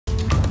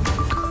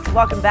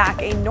Welcome back.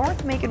 A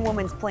North Macon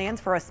woman's plans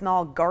for a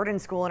small garden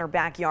school in her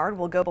backyard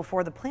will go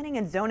before the Planning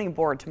and Zoning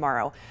Board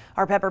tomorrow.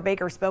 Our Pepper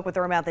Baker spoke with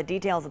her about the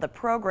details of the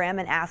program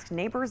and asked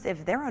neighbors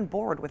if they're on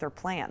board with her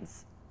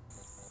plans.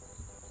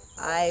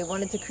 I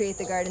wanted to create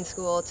the garden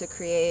school to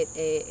create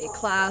a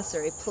class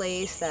or a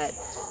place that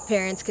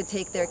parents could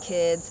take their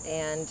kids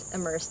and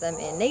immerse them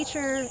in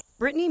nature.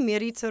 Brittany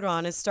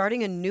Milledgeville is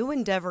starting a new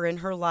endeavor in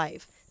her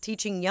life,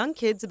 teaching young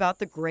kids about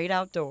the great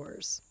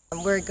outdoors.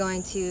 We're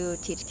going to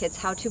teach kids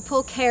how to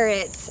pull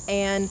carrots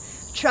and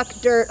truck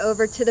dirt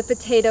over to the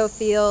potato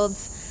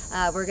fields.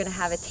 We're going to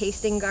have a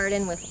tasting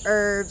garden with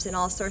herbs and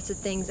all sorts of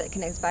things that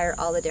can inspire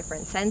all the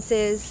different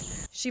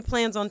senses. She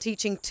plans on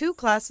teaching 2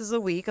 classes a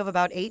week of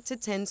about 8 to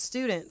 10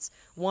 students,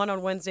 one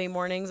on Wednesday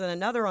mornings and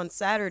another on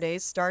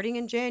Saturdays starting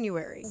in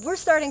January. We're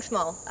starting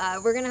small.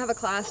 We're going to have a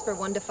class for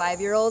 1 to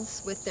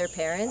 5-year-olds with their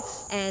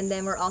parents, and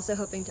then we're also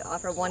hoping to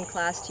offer one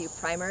class to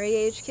primary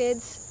age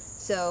kids,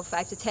 so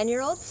 5 to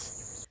 10-year-olds.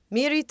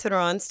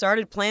 Milledgeville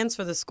started plans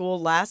for the school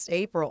last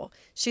April.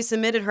 She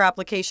submitted her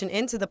application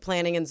into the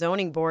Planning and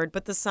Zoning Board,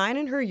 but the sign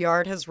in her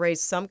yard has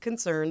raised some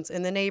concerns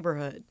in the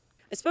neighborhood.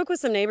 I spoke with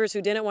some neighbors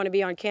who didn't want to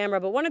be on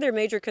camera, but one of their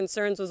major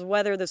concerns was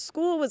whether the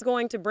school was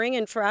going to bring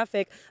in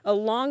traffic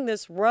along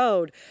this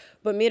road.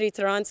 But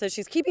Milledgeville says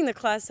she's keeping the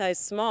class size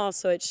small,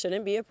 so it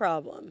shouldn't be a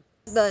problem.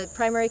 The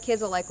primary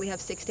kids will likely have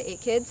 6 to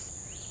 8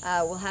 kids.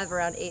 We'll have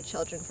around 8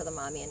 children for the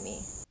mommy and me.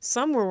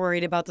 Some were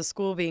worried about the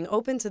school being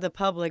open to the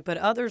public, but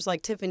others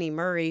like Tiffany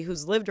Murray,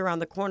 who's lived around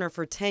the corner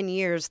for 10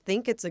 years,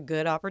 think it's a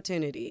good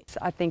opportunity.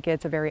 I think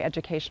it's a very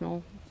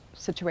educational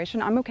situation.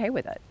 I'm okay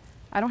with it.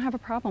 I don't have a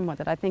problem with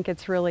it. I think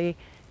it's really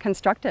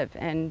constructive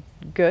and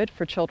good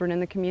for children in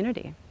the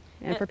community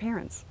and for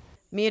parents.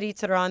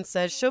 Milledgeville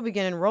says she'll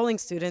begin enrolling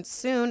students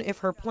soon if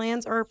her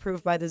plans are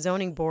approved by the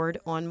zoning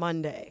board on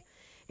Monday.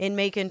 In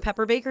Macon,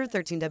 Pepper Baker,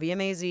 13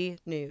 WMAZ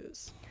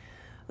News.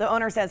 The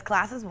owner says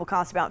classes will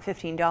cost about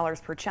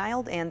 $15 per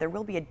child and there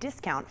will be a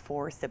discount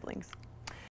for siblings.